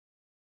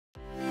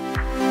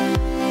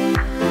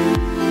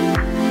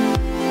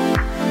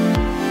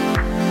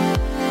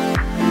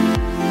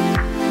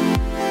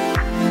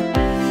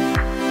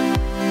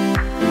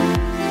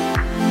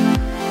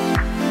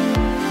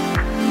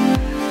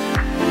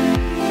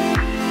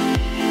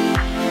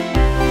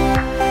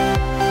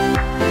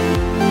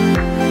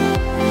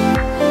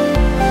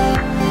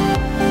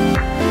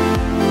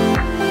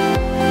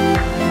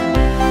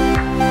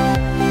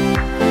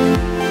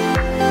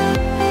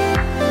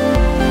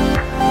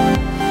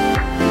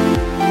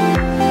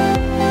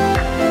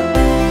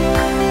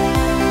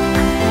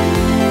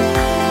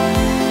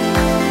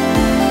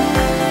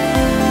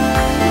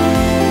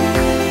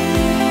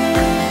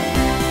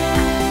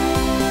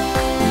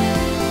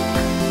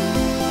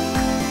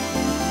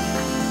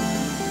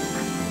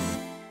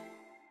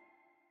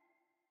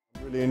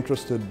Really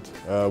interested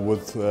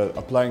with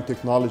applying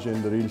technology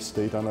in the real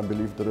estate, and I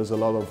believe there is a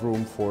lot of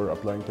room for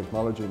applying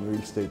technology in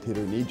real estate here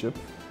in Egypt.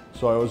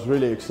 So I was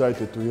really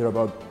excited to hear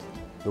about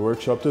the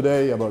workshop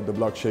today, about the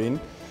blockchain,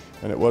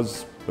 and it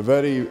was a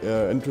very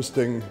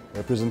interesting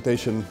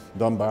presentation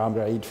done by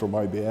Ahmed from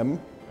IBM,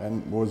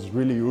 and was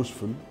really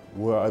useful.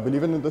 Well, I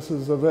believe this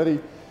is a very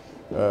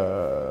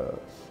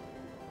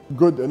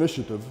good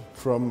initiative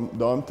from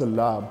the Until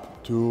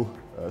Lab to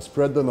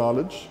spread the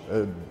knowledge.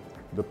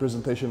 The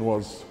presentation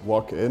was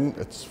walk-in,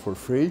 it's for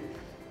free.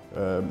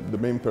 The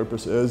main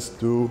purpose is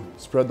to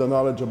spread the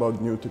knowledge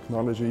about new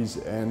technologies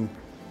and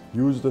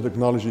use the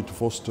technology to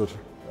foster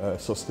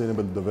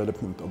sustainable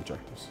development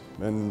objectives.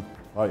 And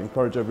I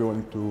encourage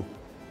everyone to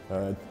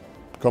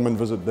come and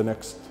visit the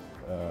next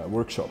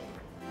workshop.